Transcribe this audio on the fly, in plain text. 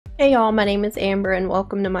Hey y'all, my name is Amber and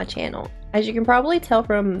welcome to my channel. As you can probably tell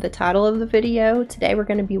from the title of the video, today we're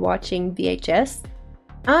going to be watching VHS.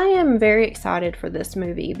 I am very excited for this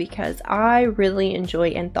movie because I really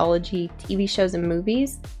enjoy anthology TV shows and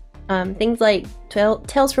movies. Things like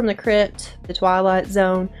Tales from the Crypt, The Twilight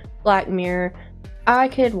Zone, Black Mirror. I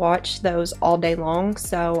could watch those all day long,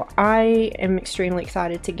 so I am extremely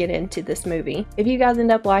excited to get into this movie. If you guys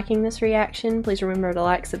end up liking this reaction, please remember to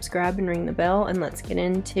like, subscribe, and ring the bell, and let's get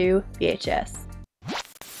into VHS.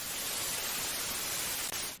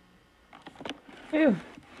 Ooh.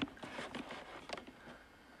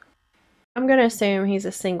 I'm gonna assume he's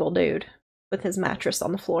a single dude with his mattress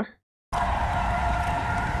on the floor.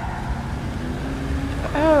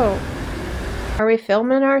 Oh. Are we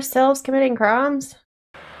filming ourselves committing crimes?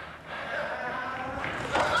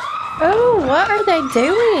 Oh, what are they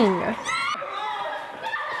doing?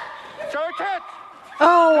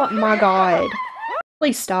 Oh my god.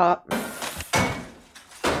 Please stop.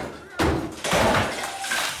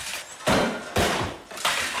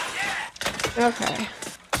 Okay.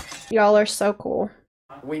 Y'all are so cool.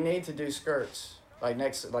 We need to do skirts. Like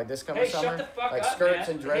this coming summer, like skirts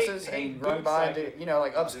and dresses, and run by and do,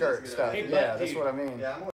 like upskirt stuff. Yeah, that's what I mean.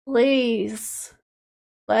 Please,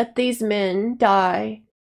 let these men die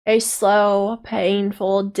a slow,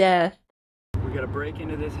 painful death. We gotta break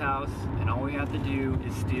into this house, and all we have to do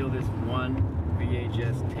is steal this one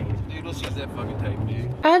VHS tape. Dude, let's use that fucking tape,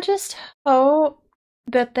 dude. I just hope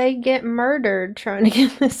that they get murdered trying to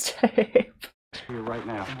get this tape. Here right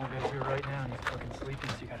now. I'm gonna be here right now, and he's fucking sleeping,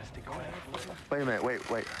 so you gotta stick away. Wait a minute, wait.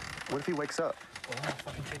 What if he wakes up? Well, I'll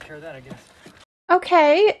fucking take care of that, I guess.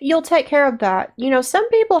 Okay, you'll take care of that. You know, some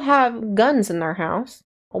people have guns in their house.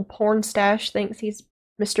 Old porn stash thinks he's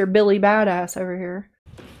Mr. Billy Badass over here.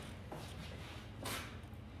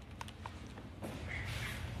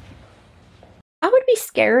 I would be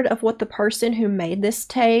scared of what the person who made this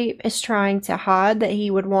tape is trying to hide, that he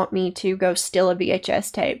would want me to go steal a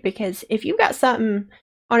VHS tape, because if you've got something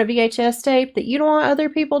on a VHS tape that you don't want other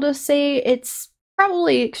people to see, it's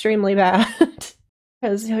probably extremely bad.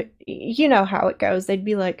 Because you know how it goes. They'd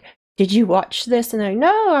be like, "Did you watch this?" And they're like,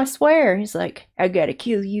 "No, I swear." He's like, "I gotta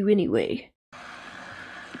kill you anyway."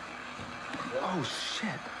 Oh shit.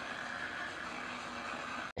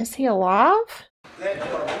 Is he alive?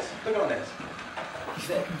 Look on this.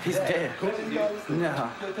 He's dead. No.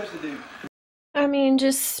 I mean,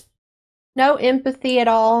 just no empathy at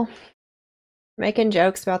all. Making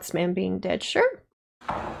jokes about this man being dead, sure.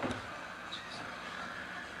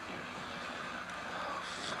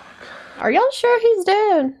 Are y'all sure he's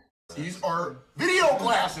dead? These are video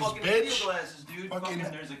glasses, bitch. Video glasses, dude. Fucking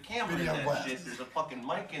There's a camera in that shit. There's a fucking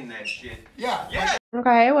mic in that shit. Yeah.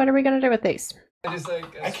 Okay, what are we gonna do with these? Just like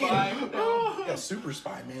I can't. Yeah, super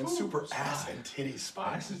spy, man. Super ass and titty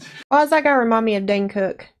spy. Why is that gonna remind me of Dane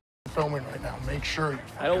Cook? Filming right now. Make sure you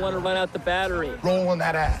I don't want to run out the battery. roll on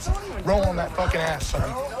that ass. Roll on that fucking ass, son.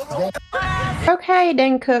 Roll. Okay,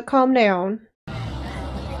 Dane Cook, calm down.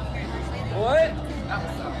 What?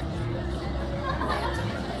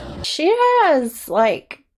 She has,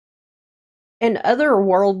 like, an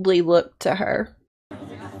otherworldly look to her.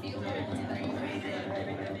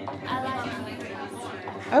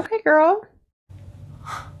 Okay, girl.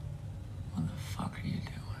 What the fuck are you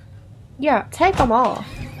doing? Yeah, take them off.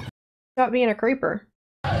 Stop being a creeper.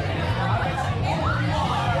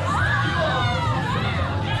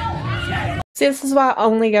 See, this is why I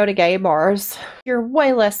only go to gay bars. You're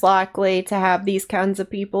way less likely to have these kinds of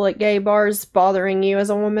people at gay bars bothering you as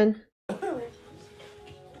a woman.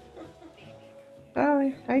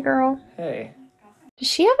 Oh, hey girl. Hey. Does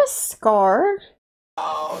she have a scar?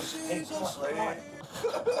 Oh, Jesus.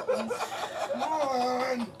 Come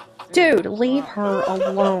on. Dude, leave her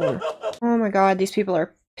alone. Oh my god, these people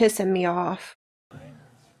are pissing me off.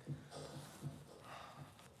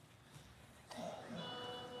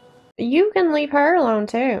 You can leave her alone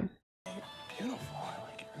too. Beautiful. I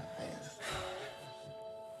like it.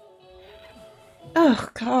 Oh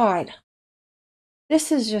god.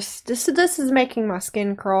 This is just this is making my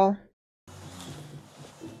skin crawl.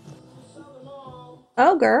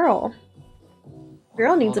 Oh girl.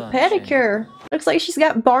 Girl needs a pedicure. Looks like she's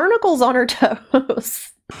got barnacles on her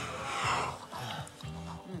toes.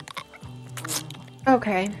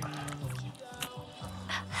 Okay.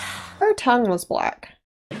 Her tongue was black.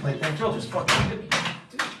 Like that girl just fucking hit me.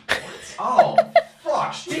 Oh,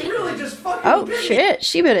 fuck. She really just fucking Oh hit me. shit,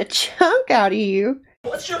 she bit a chunk out of you.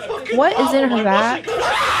 What's your fucking What is in her back?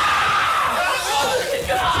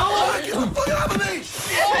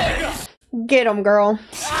 Get him, girl.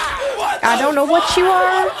 I don't know what you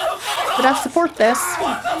are, but I support this.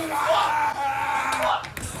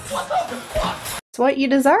 It's what you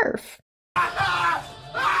deserve.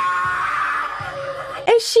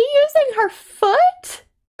 Is she using her foot?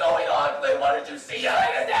 What's going on? What did you see? Shane's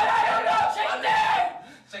dead! I don't know! Shane's dead!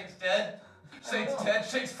 Shane's dead? Shane's dead?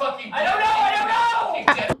 Shane's fucking dead! I don't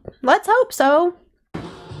know! Shane's dead! Let's hope so.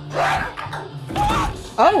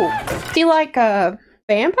 Oh, is he like a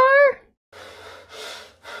vampire?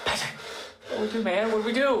 What do we do, man? What do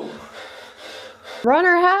we do? Run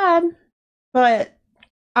or hide. But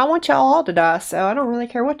I want y'all all to die, so I don't really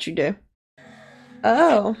care what you do.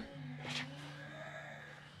 Oh.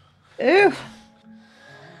 Ew.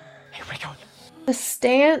 Here we go. The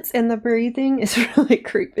stance and the breathing is really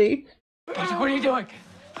creepy. What are you doing?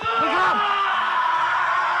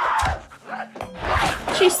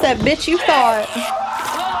 She said, bitch, you thought.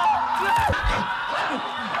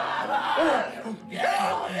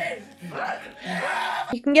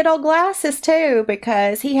 You can get old glasses too,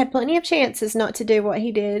 because he had plenty of chances not to do what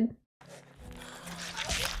he did.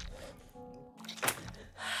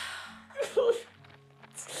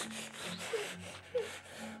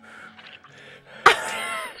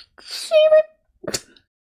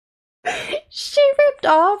 She ripped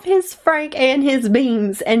off his Frank and his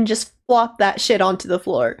beans and just flopped that shit onto the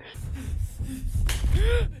floor.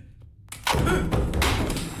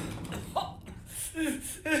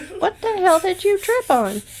 What the hell did you trip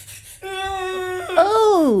on?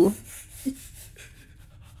 Oh!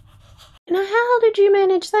 Now how did you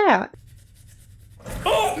manage that?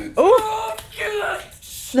 Oh!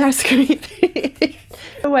 That's creepy.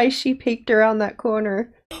 The way she peeked around that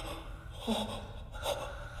corner.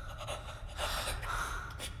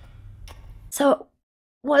 So it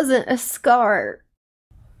wasn't a scar.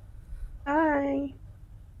 Hi.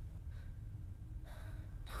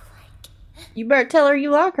 You better tell her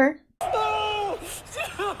you like her. No! Please!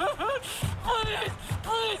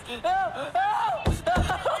 Please! Help! Help!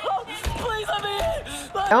 Please let me in!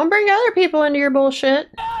 Don't bring other people into your bullshit.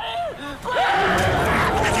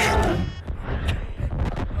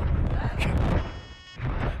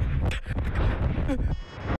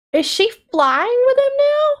 Is she flying with him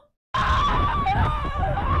now?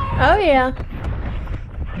 Oh yeah.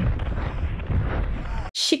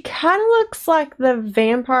 She kind of looks like the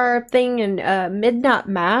vampire thing in Midnight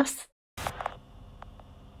Mass.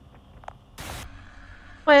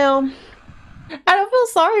 Well, I don't feel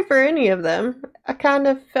sorry for any of them. I kind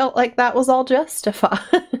of felt like that was all justified.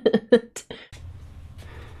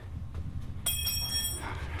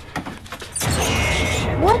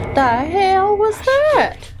 What the hell was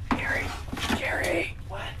that? Gary,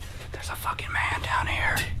 what? There's a fucking man down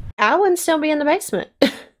here. I wouldn't still be in the basement.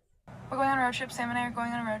 We're going on a road trip. Sam and I are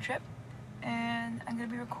going on a road trip. And I'm going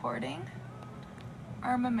to be recording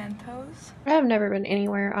our mementos. I've never been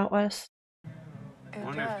anywhere out west. I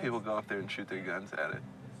wonder if people go up there and shoot their guns at it.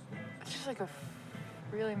 It's just like a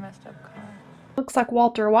really messed up car. Looks like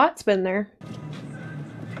Walter White's been there.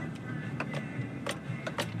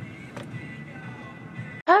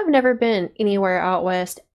 I've never been anywhere out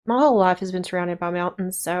west. My whole life has been surrounded by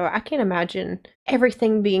mountains, so I can't imagine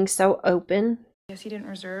everything being so open. Yes, he didn't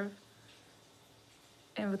reserve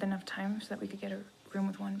it with enough time so that we could get a room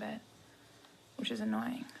with one bed, which is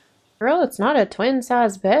annoying. Girl, it's not a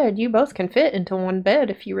twin-size bed. You both can fit into one bed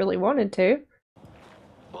if you really wanted to.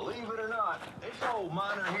 Believe it or not, this old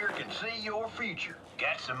miner here can see your future.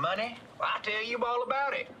 Got some money? I'll tell you all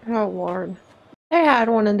about it. Oh, Lord. I had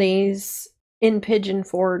one of these in Pigeon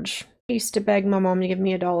Forge. I used to beg my mom to give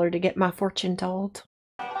me $1 to get my fortune told.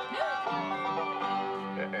 Hey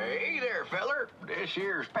there, feller. This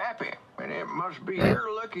here's Pappy, and it must be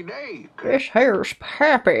your lucky day. This hair's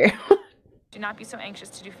Pappy. Do not be so anxious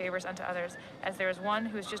to do favors unto others, as there is one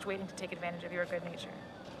who is just waiting to take advantage of your good nature.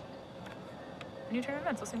 A new turn of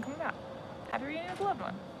events will soon come about. Happy reunion with a loved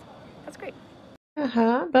one. That's great.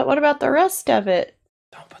 Uh-huh, but what about the rest of it?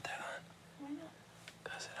 Don't put that on. Why not?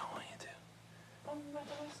 Because I don't want you to. I'm about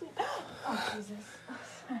to go to sleep. Oh, Jesus. Oh,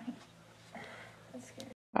 sorry. That's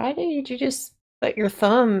scary. Why did you just put your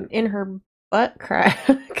thumb in her butt crack?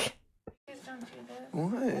 Please don't do this.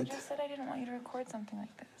 What? I just said I didn't want you to record something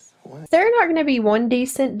like this. What? There's not going to be one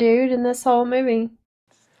decent dude in this whole movie.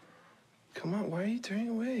 Come on, why are you turning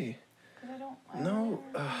away? Because I don't. No.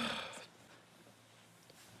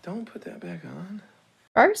 Don't put that back on.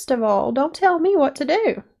 First of all, don't tell me what to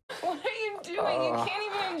do. What are you doing? You can't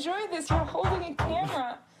even enjoy this. You're holding a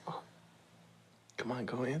camera. Come on,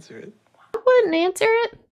 go answer it. I wouldn't answer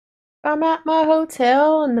it. If I'm at my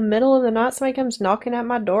hotel in the middle of the night, somebody comes knocking at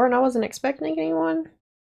my door and I wasn't expecting anyone.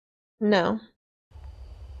 No.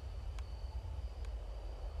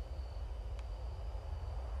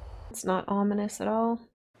 It's not ominous at all.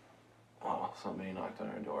 Well, somebody knocked on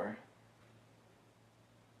her door.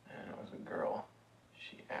 And it was a girl.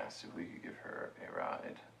 She asked if we could give her a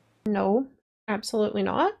ride. No, absolutely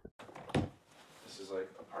not. This is like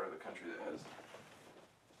a part of the country that has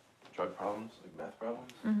drug problems, like meth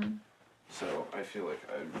problems. Mm-hmm. So I feel like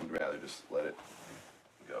I would rather just let it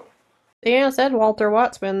go. Yeah, I said Walter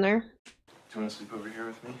Watt's been there. Do you want to sleep over here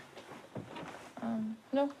with me?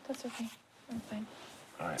 No, that's okay. I'm fine.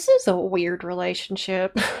 All right. This is a weird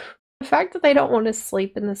relationship. The fact that they don't want to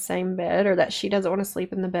sleep in the same bed, or that she doesn't want to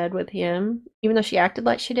sleep in the bed with him, even though she acted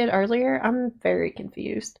like she did earlier, I'm very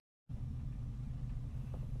confused.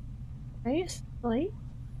 Are you asleep?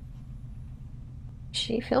 Is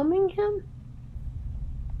she filming him?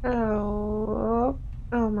 Oh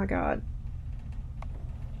my god.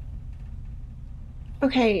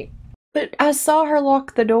 Okay, but I saw her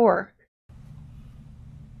lock the door.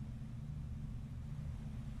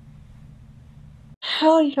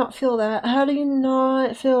 How do you not feel that? How do you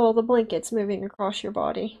not feel the blankets moving across your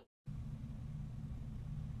body?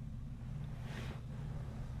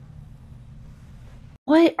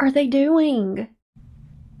 What are they doing?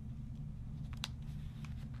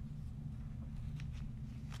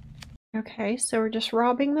 Okay, so we're just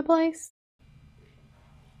robbing the place?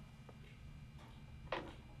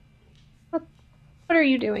 What are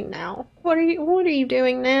you doing now? What are you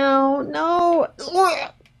doing now? No.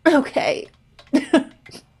 Okay.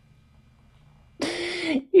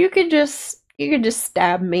 You could just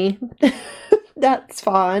stab me. That's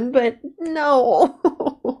fine, but no.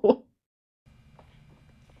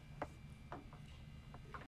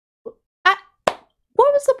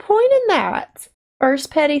 What was the point in that?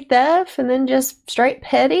 First petty theft and then just straight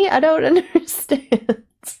petty? I don't understand.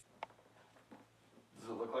 Does it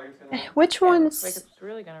look like it's gonna rain? Which one's... Like it's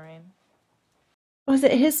really gonna rain. Was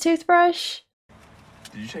it his toothbrush?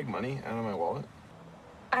 Did you take money out of my wallet?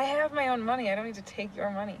 I have my own money. I don't need to take your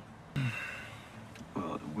money.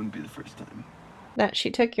 Well, it wouldn't be the first time. That she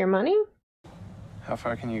took your money? How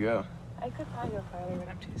far can you go? I could probably go farther, but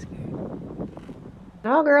I'm too scared.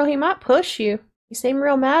 No, girl, he might push you. You seem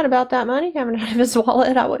real mad about that money coming out of his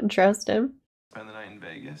wallet. I wouldn't trust him. Spend the night in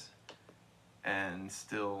Vegas and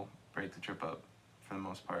still break the trip up for the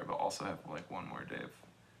most part, but also have like one more day of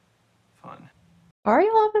fun. Are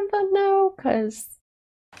you having fun now? Because...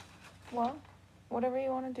 Well, whatever you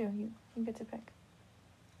want to do, you get to pick.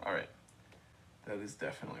 All right. That is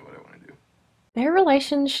definitely what I want to do. Their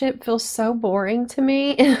relationship feels so boring to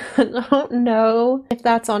me. I don't know if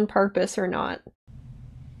that's on purpose or not.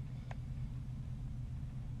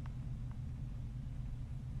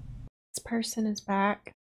 This person is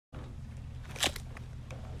back.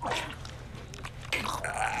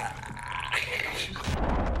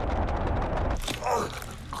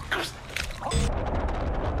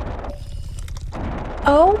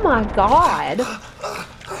 Oh my god!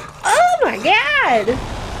 Oh my god!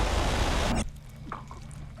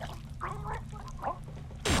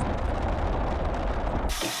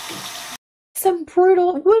 Some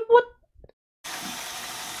brutal... What?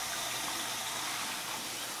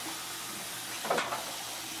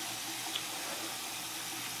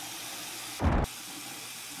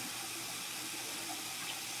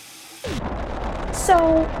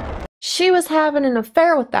 So, she was having an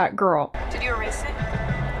affair with that girl. Did you erase it?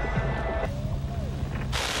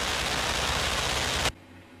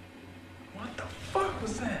 What the fuck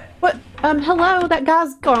was that? What? Hello? That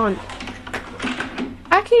guy's gone.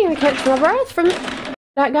 I can't even catch my breath from...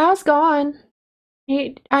 That guy's gone.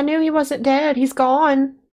 I knew he wasn't dead. He's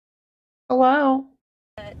gone. Hello?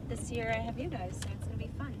 This year I have you guys, so it's gonna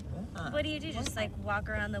be fun. What do you do? Just like walk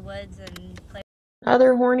around the woods and play?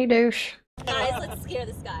 Other horny douche. Guys, let's scare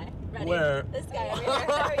this guy. Ready? Where? This guy over here.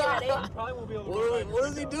 Are you ready? Probably won't be able to What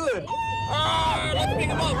is he doing? let's pick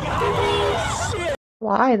him up.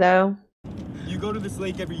 Why, though? You go to this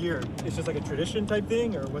lake every year. It's just like a tradition type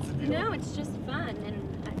thing, or what's the deal? No, it's just fun,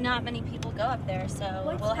 and not many people go up there,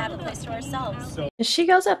 so we'll have a place to ourselves. So If she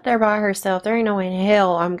goes up there by herself, there ain't no way in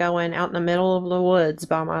hell I'm going out in the middle of the woods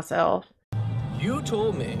by myself. You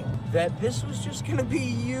told me that this was just gonna be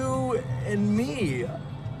you and me.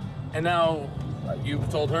 And now you've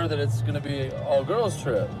told her that it's gonna be an all-girls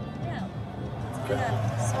trip. Yeah, it's good.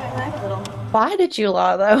 So I like a little. Why did you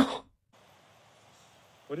lie, though?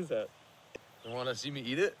 what is that? You wanna see me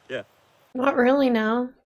eat it? Yeah. Not really,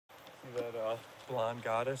 no. See that blonde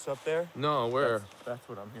goddess up there? No, where? That's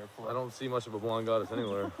what I'm here for. I don't see much of a blonde goddess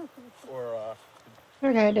anywhere. Or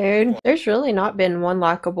Okay, dude. There's really not been one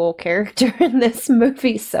likable character in this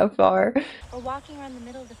movie so far. We're walking around the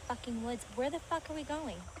middle of the fucking woods. Where the fuck are we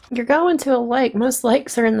going? You're going to a lake. Most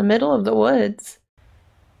lakes are in the middle of the woods.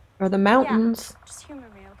 Or the mountains. Yeah, just humor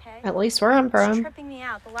me, okay? At least where I'm It's from. tripping me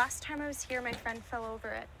out. The last time I was here, my friend fell over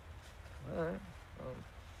it. All right.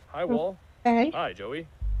 Hi, Wall. Hey. Hi, Joey.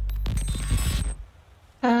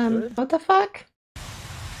 Good. What the fuck?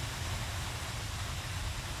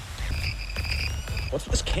 What's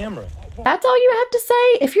this camera? That's all you have to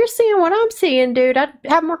say? If you're seeing what I'm seeing, dude, I'd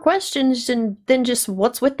have more questions than just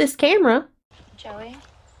what's with this camera. Joey,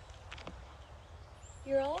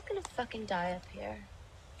 you're all gonna fucking die up here.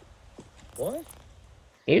 What?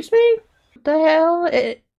 Excuse me? What the hell?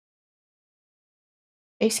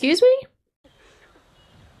 Excuse me?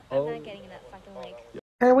 I'm not getting in that fucking lake.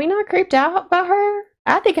 Are we not creeped out by her?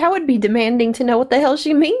 I think I would be demanding to know what the hell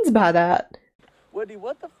she means by that. Wendy,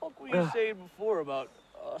 what the fuck were you saying before about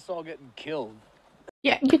us all getting killed?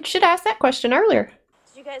 Yeah, you should ask that question earlier.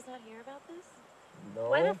 Did you guys not hear about this? No.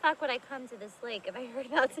 Why the fuck would I come to this lake if I heard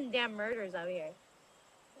about some damn murders out here?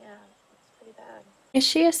 Yeah, it's pretty bad. Is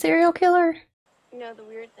she a serial killer? You know, the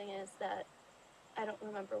weird thing is that I don't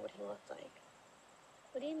remember what he looked like.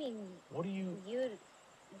 What do you mean? What do you... You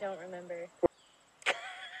don't remember.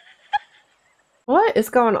 What is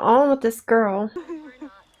going on with this girl?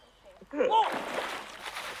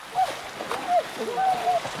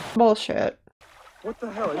 Bullshit. What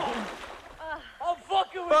the hell? I'm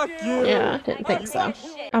fucking with you! Yeah, I didn't think so.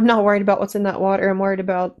 I'm not worried about what's in that water. I'm worried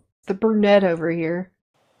about the brunette over here.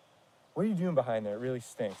 What are you doing behind there? It really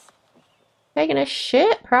stinks. Taking a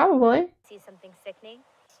shit, probably. See something sickening?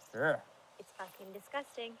 Sure. It's fucking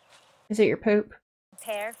disgusting. Is it your poop?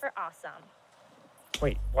 Prepare for awesome.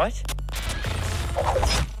 Wait, what?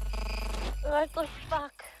 What the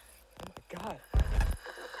fuck? God.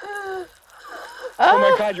 Oh, Oh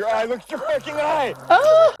my god, your eye! Look at your fucking eye!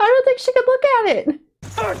 Oh, I don't think she could look at it.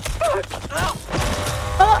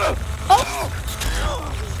 Oh.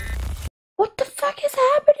 What the fuck is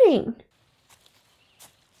happening?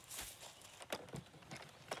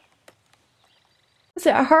 Is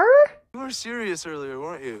it her? You were serious earlier,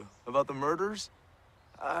 weren't you? About the murders?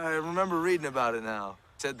 I remember reading about it now.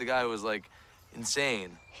 Said the guy was, like,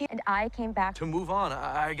 insane. And I came back To move on,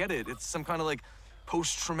 I get it. It's some kind of, like,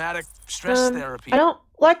 post-traumatic stress therapy. I don't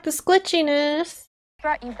like the glitchiness.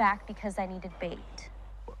 brought you back because I needed bait.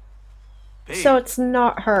 Bait? So it's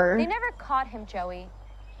not her. They never caught him, Joey.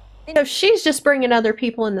 So she's just bringing other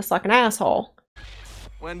people in this like an asshole.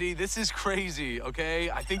 Wendy, this is crazy, okay?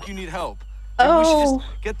 I think you need help. Maybe we should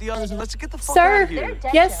just get the others and let's get the fuck out of here.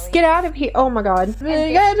 Yes, Joey. Get out of here. Oh my god.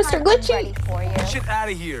 You gotta start glitching. Get shit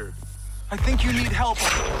out of here. I think you need help.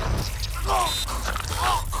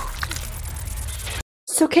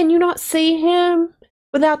 So can you not see him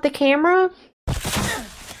without the camera?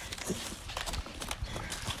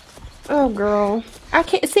 Oh girl. I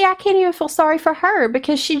can't even feel sorry for her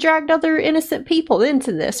because she dragged other innocent people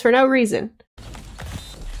into this for no reason.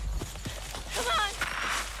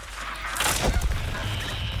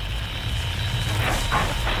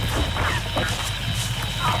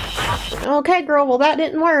 Okay, girl, well that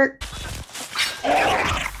didn't work.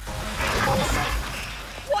 Why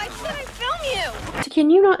should I film you? So can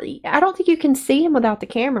you not, I don't think you can see him without the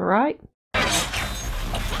camera, right?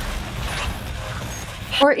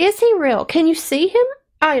 Or is he real? Can you see him?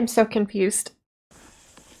 I am so confused.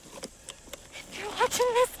 If you're watching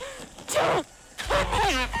this, don't.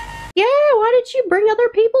 Yeah, why did you bring other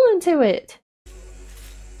people into it?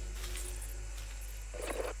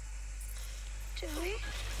 Joey?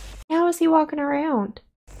 How is he walking around?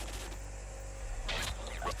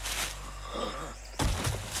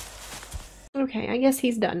 Okay, I guess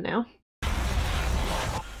he's done now.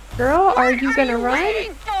 Girl, are you gonna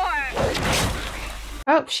run?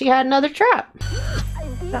 Oh, she had another trap.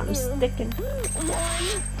 Something's sticking.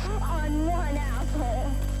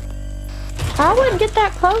 I wouldn't get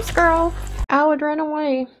that close, girl. I would run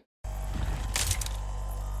away.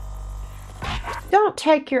 Don't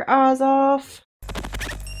take your eyes off.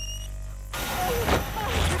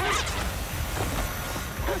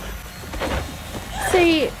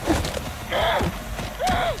 See.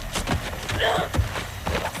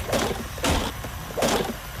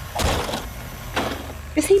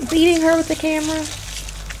 Is he beating her with the camera?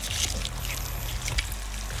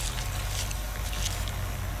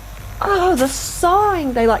 Oh, the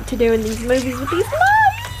sawing they like to do in these movies with these knives!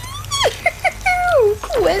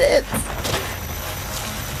 Quit it!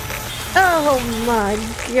 Oh my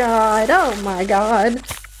god, oh my god.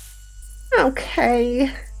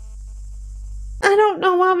 Okay. I don't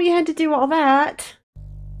know why we had to do all that.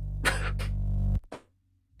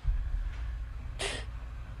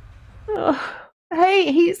 Oh,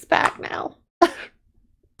 hey, he's back now. Where the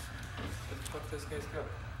fuck those guys go?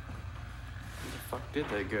 Where the fuck did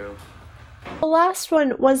they go? The last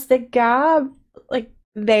one was the guy, like,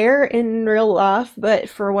 there in real life, but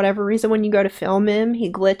for whatever reason, when you go to film him,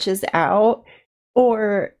 he glitches out?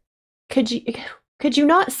 Or could you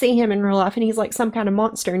not see him in real life and he's like some kind of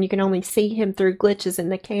monster and you can only see him through glitches in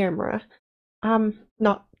the camera? I'm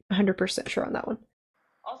not 100% sure on that one.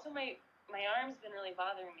 Also, my arm's been really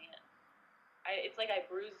bothering me. It's like I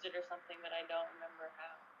bruised it or something, but I don't remember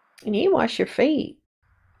how. And you wash your feet.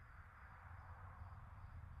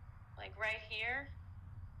 Like right here.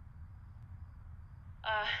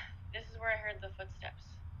 This is where I heard the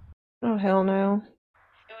footsteps. Oh, hell no.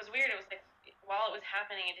 It was weird. It was like, while it was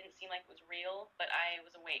happening, it didn't seem like it was real, but I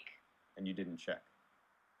was awake. And you didn't check?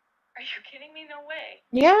 Are you kidding me? No way.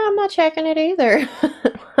 Yeah, I'm not checking it either.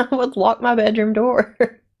 I would lock my bedroom door.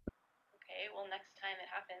 Okay, well, next time it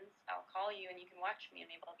happens, I'll call you and you can watch me and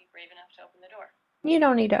maybe I'll be brave enough to open the door. You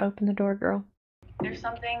don't need to open the door, girl. There's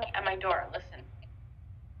something at my door. Listen.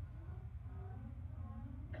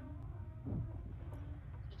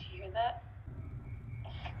 Did you hear that?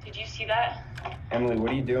 Did you see that? Emily,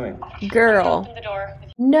 what are you doing? Girl. Open the door.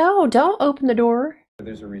 No, don't open the door.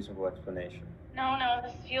 There's a reasonable explanation. No,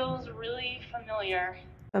 this feels really familiar.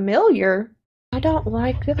 Familiar? I don't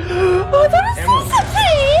like it. Oh, that is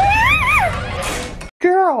something!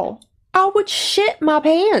 Girl, I would shit my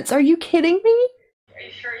pants. Are you kidding me? Are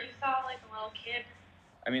you sure you saw like a little kid?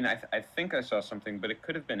 I mean, I think I saw something, but it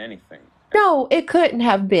could have been anything. No, it couldn't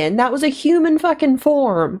have been. That was a human fucking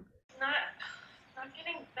form. It's not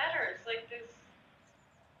getting better. It's like this,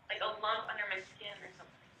 like a lump under my skin or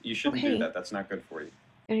something. You shouldn't do that. That's not good for you.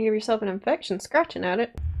 You're gonna give yourself an infection scratching at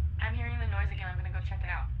it. I'm hearing the noise again. I'm gonna go check it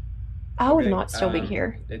out. I would not still be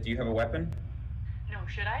here. Do you have a weapon? No,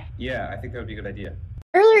 should I? Yeah, I think that would be a good idea.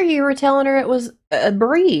 Earlier you were telling her it was a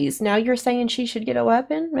breeze. Now you're saying she should get a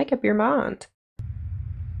weapon? Make up your mind.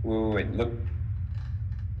 Wait. Look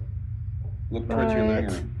towards your living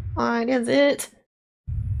room. What is it?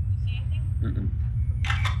 Mm-mm.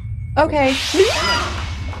 Okay.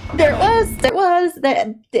 There was.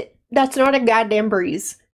 That's not a goddamn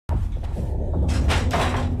breeze.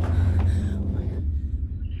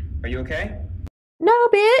 Are you okay? No,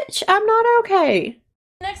 bitch. I'm not okay.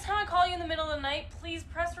 Next time I call you in the middle of the night, please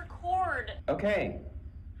press record. Okay.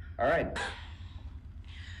 All right.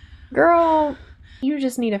 Girl, you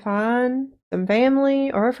just need to find some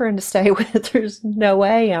family or a friend to stay with. There's no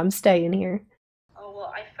way I'm staying here. Oh,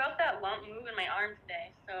 well, I felt that lump move in my arm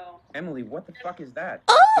today, so... Emily, what the fuck is that?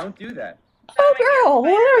 Oh! Don't do that. Oh, girl,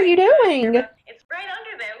 what are you doing? It's right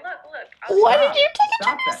under there. Look. What did you take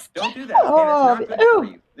Stop it to that. Don't do that. Okay, that's not good for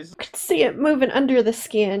you. I could see it moving under the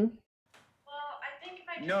skin. Well, I think if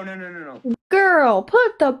I... No. Girl,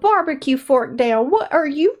 put the barbecue fork down. What are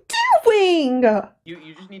you doing?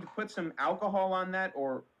 You just need to put some alcohol on that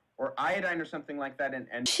or iodine or something like that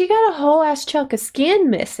and... She got a whole ass chunk of skin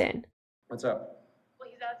missing. What's up? Well,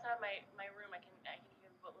 he's outside my room. I can hear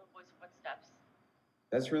the little boy's footsteps.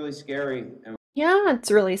 That's really scary. Yeah,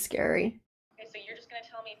 it's really scary. Okay, so you're just gonna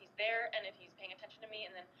tell me if he's there and if he's paying attention to me,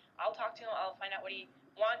 and then I'll talk to him. I'll find out what he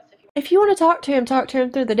wants. If you want to talk to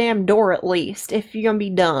him through the damn door at least, if you're gonna be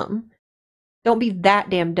dumb. Don't be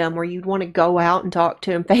that damn dumb where you'd want to go out and talk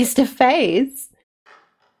to him face to face.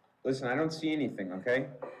 Listen, I don't see anything, okay?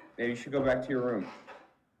 Maybe you should go back to your room.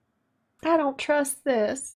 I don't trust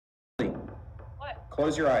this. What?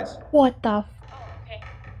 Close your eyes. What the Oh, okay.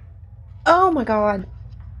 Oh my god.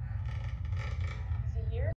 Is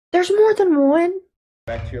he here? There's more than one?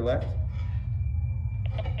 Back to your left.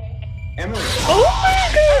 Emily! Oh my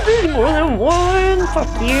god, there's more than one!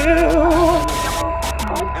 Fuck you!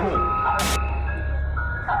 Emily!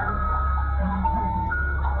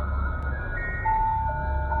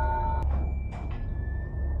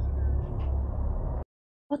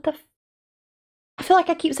 What the I feel like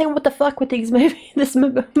I keep saying what the fuck with these movie this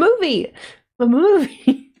movie. A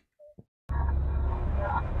movie.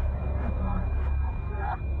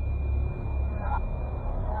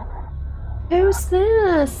 Who's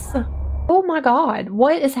this? Oh my god,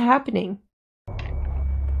 what is happening?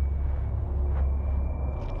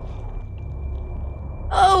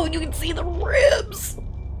 Oh, you can see the ribs.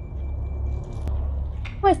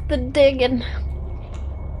 What's the digging?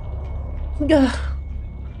 Ugh.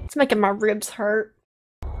 It's making my ribs hurt.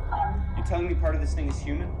 You telling me part of this thing is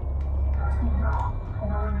human?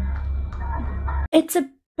 It's a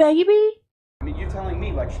baby? I mean, you're telling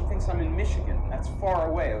me, like, she thinks I'm in Michigan. That's far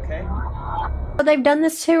away, okay? But they've done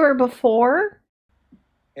this to her before?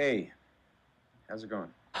 Hey, how's it going?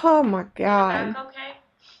 Oh my god. Okay.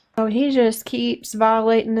 Oh, he just keeps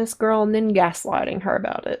violating this girl and then gaslighting her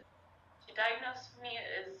about it. She diagnosed me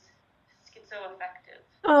as schizoaffective.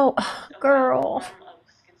 Oh, girl.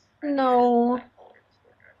 No.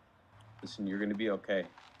 Listen, you're gonna be okay.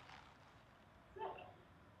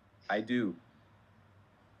 I do.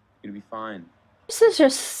 You're gonna be fine. This is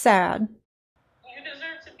just sad. You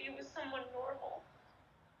deserve to be with someone normal.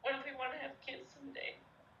 What if we want to have kids someday?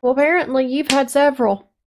 Well, apparently you've had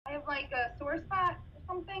several. I have like a sore spot or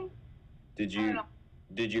something. Did you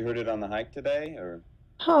hurt it on the hike today, or?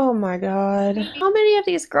 Oh my god. How many of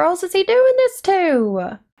these girls is he doing this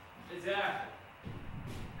to? Exactly.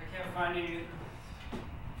 I can't find any.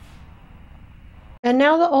 And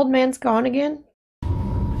now the old man's gone again?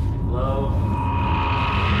 Hello?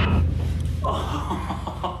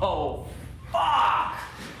 Oh, fuck!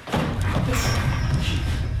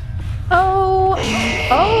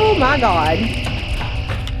 Oh my god.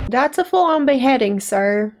 That's a full-on beheading,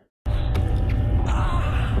 sir.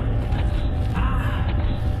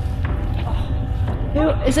 Who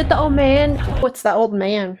is it? The old man? What's the old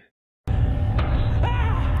man?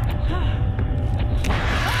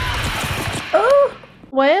 Oh,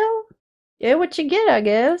 well, yeah, what you get, I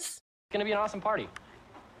guess. It's gonna be an awesome party.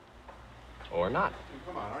 Or not.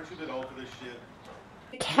 Come on, aren't you a bit old for this shit?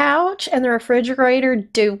 The couch and the refrigerator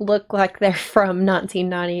do look like they're from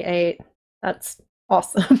 1998. That's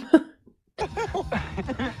awesome. You're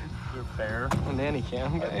fair. A nanny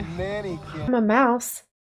cam guy. A nanny cam. I'm a mouse.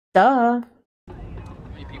 Duh. How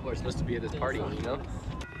many people are supposed to be at this party, you know?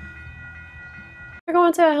 We're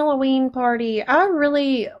going to a Halloween party. I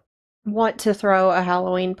really want to throw a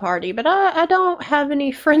Halloween party, but I don't have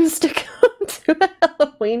any friends to come to a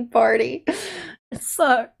Halloween party. It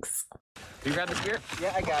sucks. You grab the spear?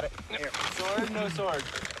 Yeah, I got it. Here. Sword? No sword.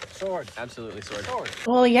 Sword. Absolutely sword. Sword.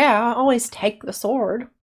 Well, yeah, I always take the sword.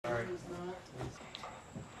 Alright.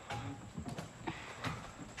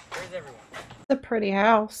 Where's everyone? It's a pretty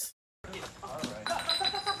house.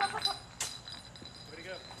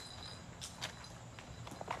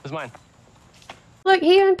 Where's mine? Look,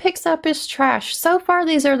 he even picks up his trash. So far,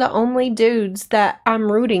 these are the only dudes that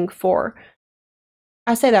I'm rooting for.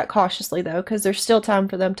 I say that cautiously, though, because there's still time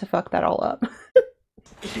for them to fuck that all up.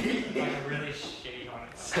 Really shitty on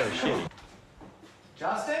it. So shitty.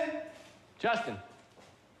 Justin? Justin. You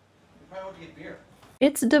probably want to get beer.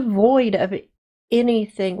 It's devoid of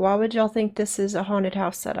anything. Why would y'all think this is a haunted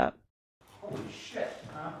house setup? Holy shit,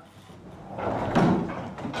 huh?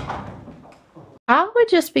 I would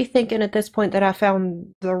just be thinking at this point that I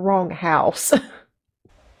found the wrong house.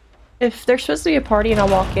 If there's supposed to be a party and I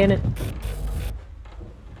walk in and...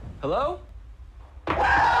 Hello?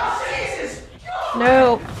 Oh, Jesus!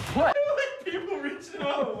 No. What? People reaching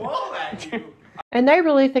on the wall at you. And they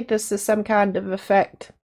really think this is some kind of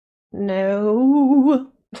effect.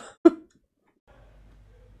 No.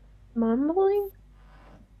 Mumbling?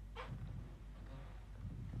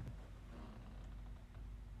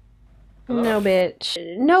 No, bitch.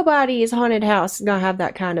 Nobody's haunted house is gonna have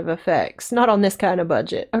that kind of effects. Not on this kind of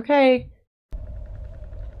budget, okay?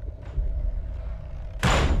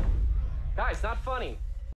 Guys, not funny.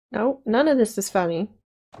 Nope, none of this is funny.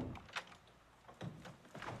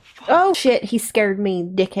 Oh shit, he scared me,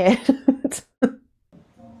 dickhead.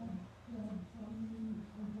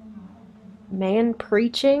 Man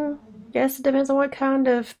preaching? Guess it depends on what kind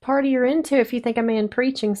of party you're into. If you think a man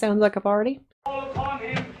preaching sounds like a party.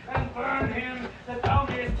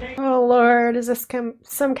 Oh lord, is this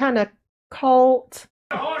some kind of cult?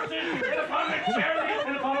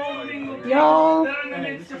 Y'all.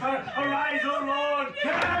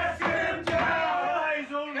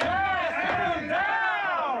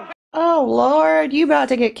 Oh lord, you about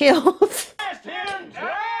to get killed.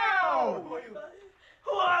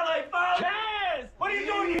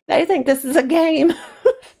 They think this is a game.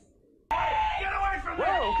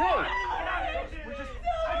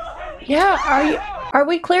 Yeah, are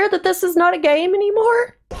we clear that this is not a game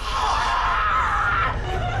anymore?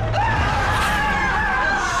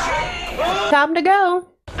 Time to go.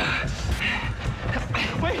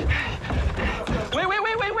 Wait.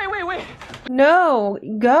 No,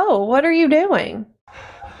 go. What are you doing?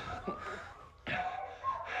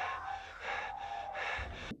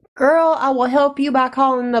 Girl, I will help you by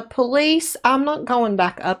calling the police. I'm not going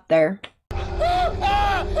back up there.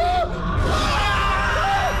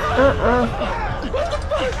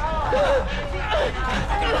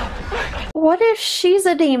 What if she's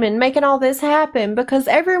a demon making all this happen because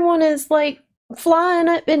everyone is like flying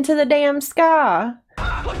up into the damn sky?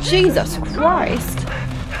 Jesus Christ.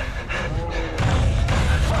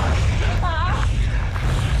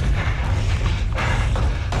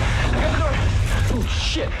 Oh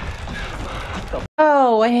shit.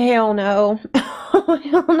 Oh hell no. Oh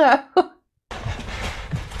hell no.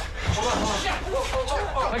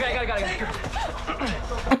 Okay, I got it.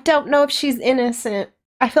 I don't know if she's innocent.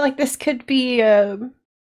 I feel like this could be a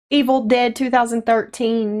Evil Dead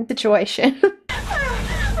 2013 situation.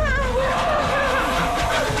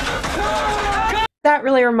 That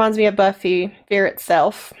really reminds me of Buffy, Fear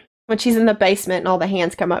Itself, when she's in the basement and all the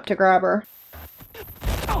hands come up to grab her.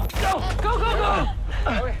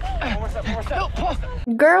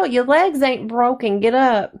 Girl, your legs ain't broken. Get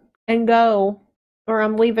up and go, or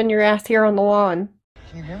I'm leaving your ass here on the lawn.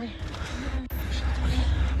 Can you hear me?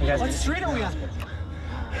 What street are we on?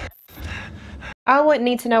 I wouldn't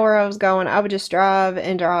need to know where I was going. I would just drive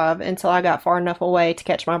and drive until I got far enough away to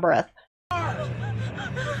catch my breath. Why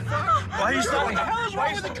are you stopping? What the hell is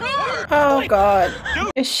wrong with the car? Oh God.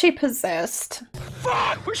 Is she possessed?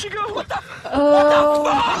 Fuck! Where'd she go? What the Oh.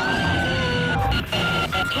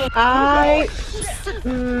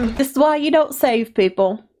 This is why you don't save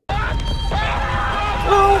people.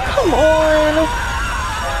 Oh, come on.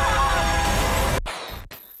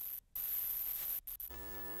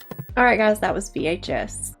 Alright guys, that was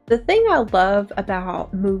VHS. The thing I love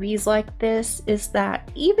about movies like this is that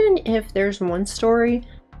even if there's one story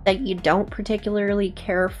that you don't particularly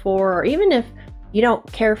care for, or even if you don't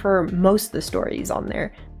care for most of the stories on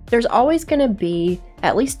there, there's always going to be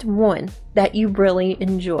at least one that you really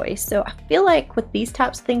enjoy. So I feel like with these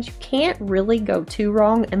types of things, you can't really go too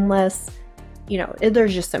wrong unless, you know,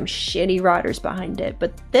 there's just some shitty writers behind it.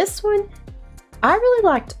 But this one, I really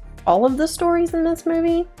liked all of the stories in this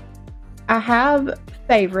movie. I have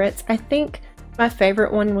favorites. I think my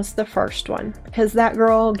favorite one was the first one because that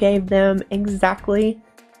girl gave them exactly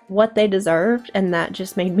what they deserved, and that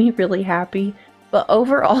just made me really happy. But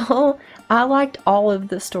overall, I liked all of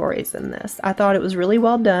the stories in this. I thought it was really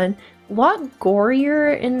well done. A lot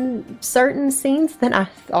gorier in certain scenes than I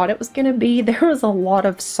thought it was going to be. There was a lot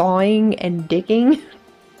of sawing and digging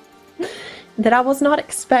that I was not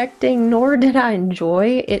expecting, nor did I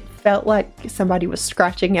enjoy. It felt like somebody was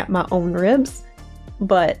scratching at my own ribs,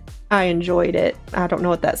 but I enjoyed it. I don't know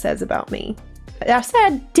what that says about me. I said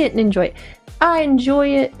I didn't enjoy it. I enjoy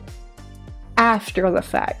it after the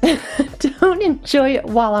fact. Don't enjoy it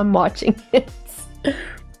while I'm watching it.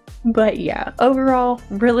 But yeah, overall,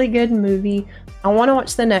 really good movie. I want to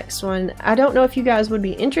watch the next one. I don't know if you guys would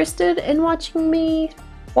be interested in watching me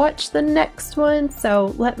watch the next one,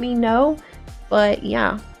 so let me know. But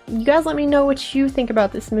yeah, you guys let me know what you think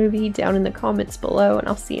about this movie down in the comments below, and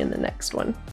I'll see you in the next one.